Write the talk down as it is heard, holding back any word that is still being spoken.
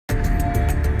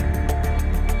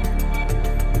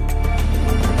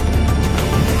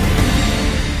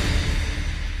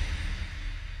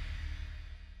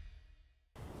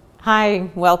Hi,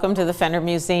 welcome to the Fender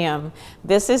Museum.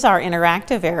 This is our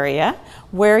interactive area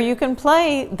where you can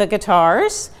play the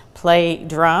guitars, play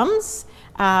drums,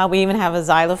 we even have a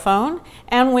xylophone,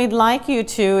 and we'd like you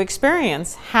to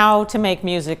experience how to make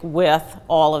music with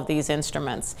all of these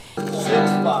instruments. 6,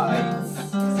 5.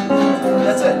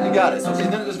 That's it, you got it. So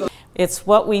then just go. It's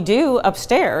what we do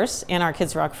upstairs in our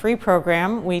Kids Rock Free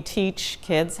program. We teach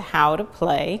kids how to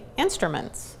play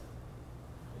instruments.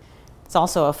 It's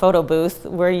also a photo booth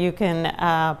where you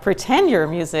can pretend you're a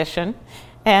musician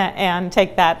and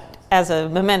take that as a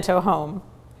memento home.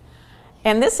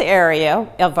 In this area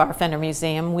of our Fender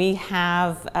Museum, we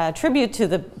have a tribute to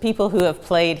the people who have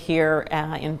played here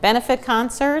in benefit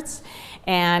concerts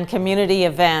and community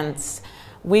events.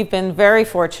 We've been very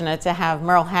fortunate to have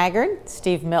Merle Haggard,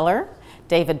 Steve Miller,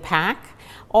 David Pack,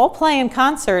 all play in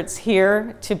concerts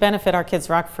here to benefit our Kids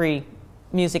Rock Free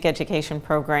music education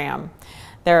program.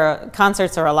 Their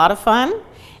concerts are a lot of fun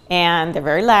and they're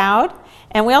very loud.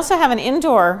 And we also have an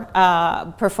indoor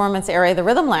performance area, the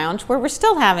Rhythm Lounge, where we're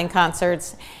still having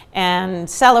concerts and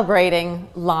celebrating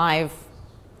live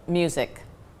music.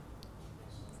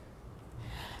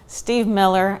 Steve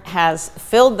Miller has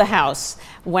filled the house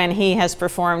when he has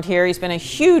performed here. He's been a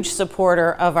huge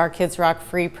supporter of our Kids Rock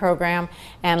Free program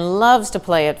and loves to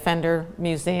play at Fender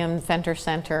Museum, Fender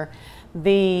Center.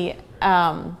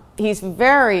 He's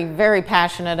very, very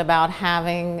passionate about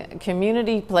having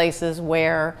community places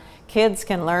where kids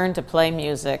can learn to play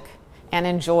music and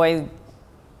enjoy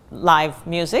live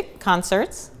music,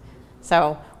 concerts.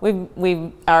 So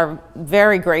we are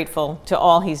very grateful to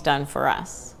all he's done for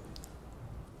us.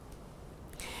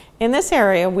 In this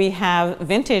area, we have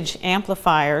vintage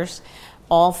amplifiers,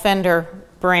 all Fender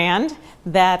brand,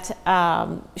 that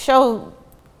show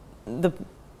the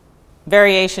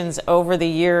variations over the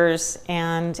years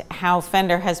and how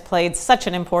Fender has played such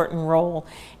an important role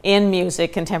in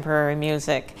music, contemporary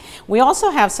music. We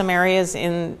also have some areas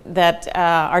that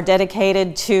are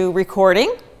dedicated to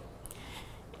recording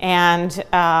and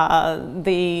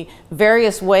the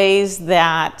various ways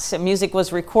that music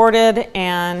was recorded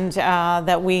and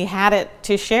that we had it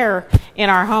to share in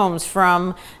our homes,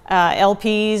 from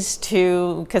LPs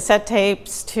to cassette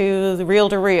tapes to the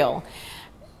reel-to-reel.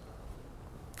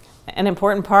 An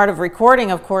important part of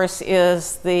recording, of course,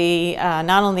 is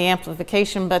not only the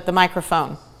amplification but the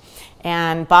microphone.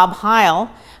 And Bob Heil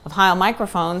of Heil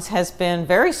Microphones has been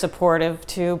very supportive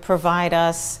to provide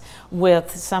us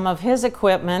with some of his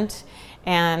equipment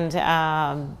and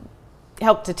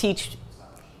help to teach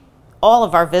all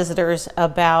of our visitors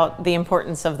about the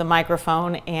importance of the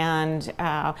microphone and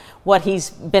what he's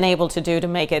been able to do to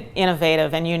make it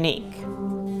innovative and unique.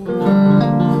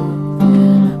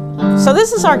 So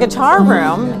this is our guitar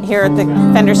room here at the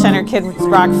Fender Center Kids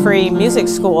Rock Free Music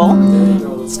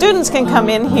School. Students can come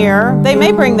in here. They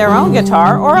may bring their own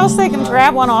guitar, or else they can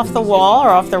grab one off the wall or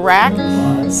off the rack,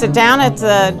 sit down at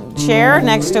the chair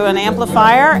next to an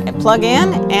amplifier, plug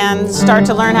in, and start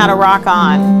to learn how to rock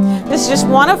on. This is just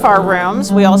one of our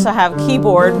rooms. We also have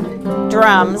keyboard,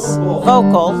 drums,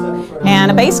 vocal, and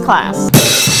a bass class.